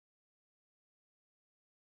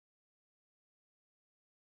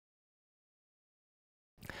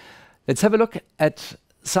Let's have a look at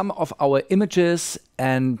some of our images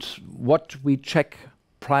and what we check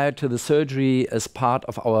prior to the surgery as part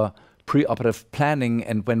of our preoperative planning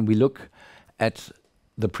and when we look at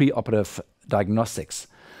the preoperative diagnostics.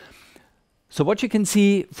 So what you can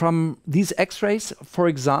see from these x-rays, for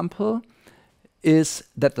example, is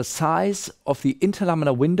that the size of the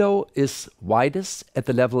interlaminar window is widest at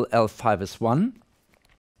the level L5S1,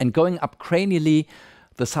 and going up cranially,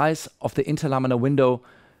 the size of the interlaminar window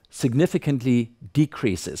significantly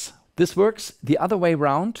decreases. This works the other way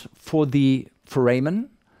around for the foramen.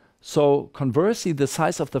 So conversely, the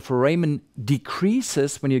size of the foramen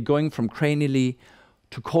decreases when you're going from cranially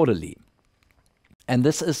to caudally. And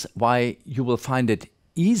this is why you will find it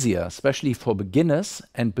easier, especially for beginners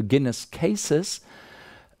and beginners cases,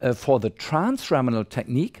 for the transramenal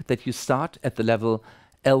technique that you start at the level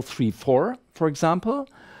L3-4, for example,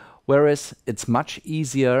 whereas it's much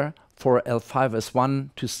easier for L5S1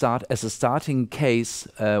 to start as a starting case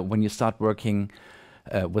when you start working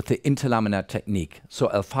with the interlaminar technique. So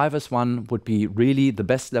L5S1 would be really the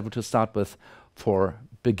best level to start with for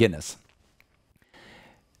beginners.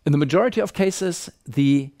 In the majority of cases,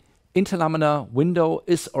 the interlaminar window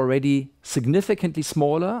is already significantly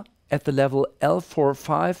smaller at the level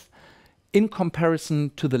L4-5 in comparison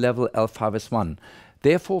to the level L5S1.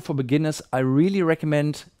 Therefore, for beginners, I really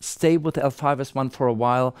recommend stay with L5S1 for a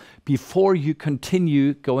while before you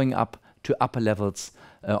continue going up to upper levels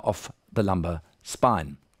of the lumbar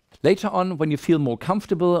spine. Later on, when you feel more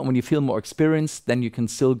comfortable and when you feel more experienced, then you can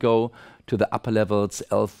still go to the upper levels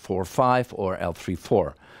L4-5 or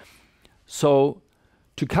L3-4. So,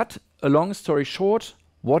 to cut a long story short,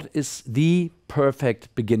 what is the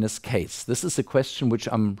perfect beginner's case? This is a question which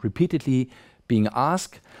I'm repeatedly being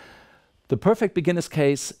asked. The perfect beginner's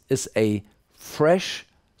case is a fresh,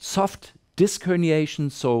 soft disc herniation,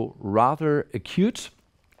 so rather acute,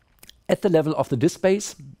 at the level of the disc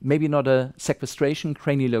base, maybe not a sequestration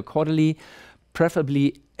cranially or caudally,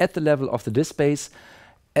 preferably at the level of the disc base,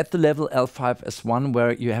 at the level L5S1,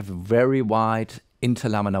 where you have a very wide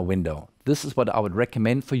interlaminar window. This is what I would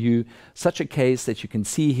recommend for you, such a case that you can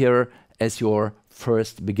see here as your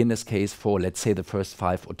first beginner's case for, let's say, the first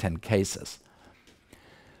 5 or 10 cases.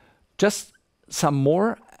 Just some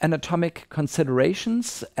more anatomic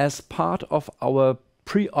considerations as part of our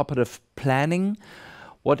preoperative planning.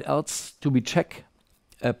 What else do we check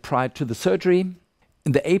prior to the surgery?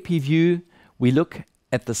 In the AP view, we look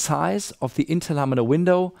at the size of the interlaminar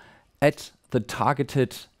window at the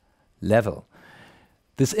targeted level.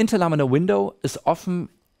 This interlaminar window is often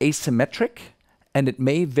asymmetric, and it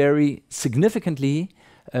may vary significantly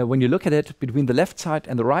when you look at it between the left side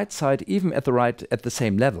and the right side, even at the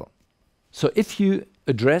same level. So if you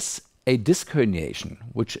address a disc herniation,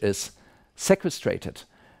 which is sequestrated,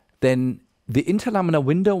 then the interlaminar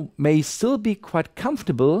window may still be quite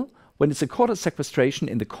comfortable when it's a caudal sequestration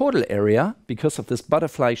in the caudal area because of this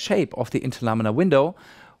butterfly shape of the interlaminar window,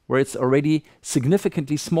 where it's already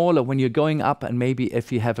significantly smaller when you're going up and maybe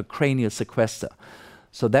if you have a cranial sequester.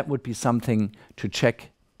 So that would be something to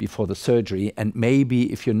check before the surgery, and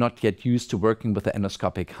maybe if you're not yet used to working with the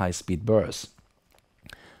endoscopic high-speed burrs.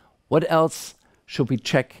 What else should we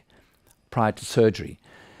check prior to surgery?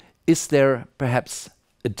 Is there perhaps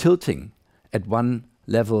a tilting at one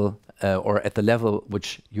level or at the level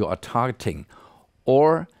which you are targeting?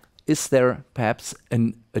 Or is there perhaps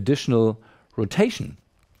an additional rotation?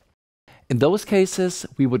 In those cases,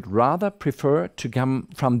 we would rather prefer to come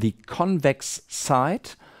from the convex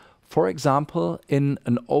side, for example, in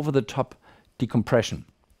an over-the-top decompression.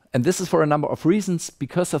 And this is for a number of reasons.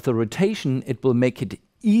 Because of the rotation, it will make it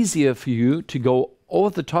easier for you to go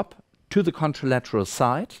over the top to the contralateral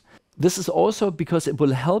side. This is also because it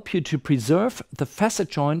will help you to preserve the facet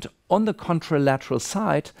joint on the contralateral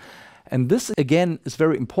side. And this, again, is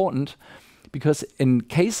very important because in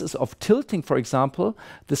cases of tilting, for example,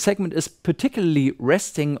 the segment is particularly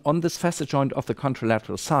resting on this facet joint of the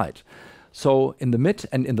contralateral side. So in the mid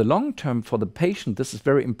and in the long term for the patient, this is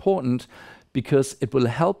very important because it will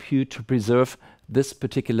help you to preserve this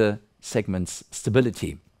particular segment's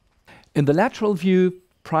stability. In the lateral view,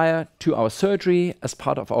 prior to our surgery, as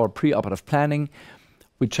part of our preoperative planning,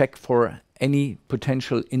 we check for any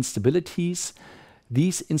potential instabilities.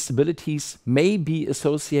 These instabilities may be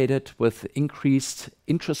associated with increased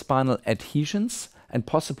intraspinal adhesions and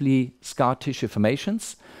possibly scar tissue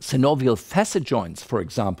formations. Synovial facet joints, for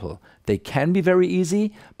example, they can be very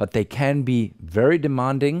easy, but they can be very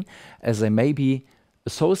demanding as they may be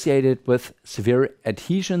associated with severe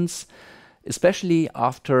adhesions, especially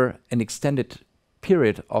after an extended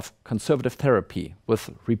period of conservative therapy with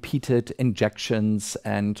repeated injections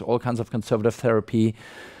and all kinds of conservative therapy.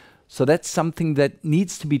 So that's something that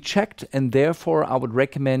needs to be checked, and therefore I would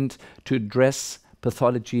recommend to address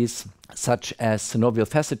pathologies such as synovial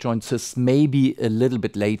facet joint cysts maybe a little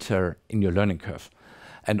bit later in your learning curve.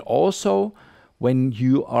 And also, when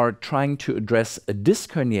you are trying to address a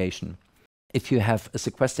disc herniation, if you have a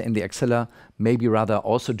sequester in the axilla, maybe rather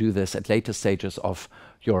also do this at later stages of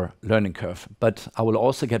your learning curve. But I will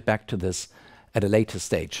also get back to this at a later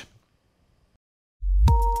stage.